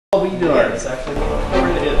All we do is actually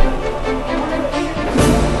over the head.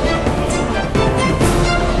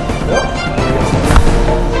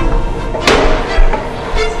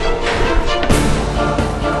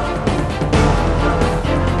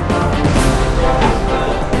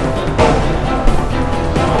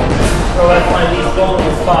 So that's why these go in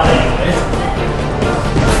the spot anyways.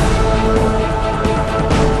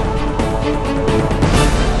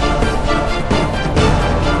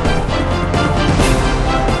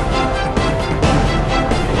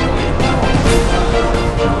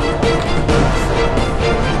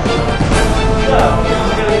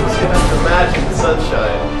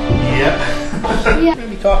 Sunshine. Yep. We're going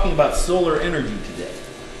to be talking about solar energy today.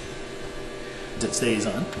 It stays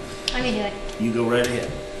on. Let me do it. You go right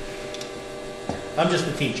ahead. I'm just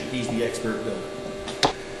the teacher. He's the expert builder.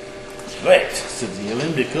 Right, said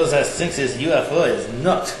Zealand, because I think this UFO is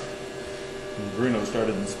nuts. And Bruno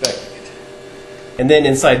started inspecting it. And then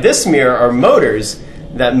inside this mirror are motors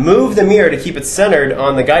that move the mirror to keep it centered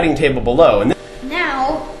on the guiding table below.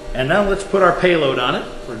 And now let's put our payload on it.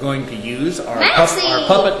 We're going to use our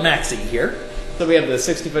puppet Maxie here. So we have the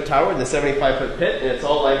 60-foot tower and the 75-foot pit, and it's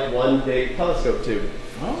all like one big telescope tube.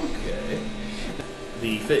 Okay.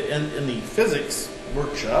 In the physics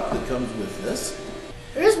workshop that comes with this.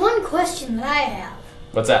 There's one question that I have.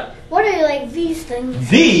 What's that? What are like these things?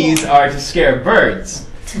 These are to scare birds.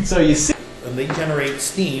 So you see. And they generate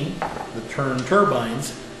steam that turn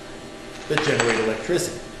turbines that generate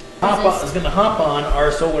electricity. Is going to hop on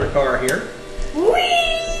our solar car here. Whee!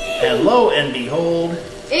 And lo and behold,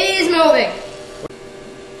 It is moving.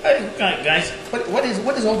 Guys, what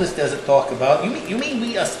is all this desert talk about? You mean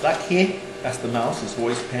we are stuck here? Asked the mouse, his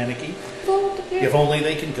voice panicky. If only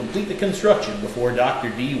they can complete the construction before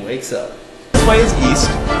Dr. D wakes up. This way is east,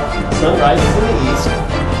 sun rises in the east,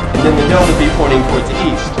 and then the dome will be pointing towards the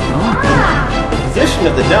east. The position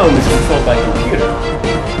of the dome is controlled by a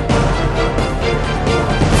computer.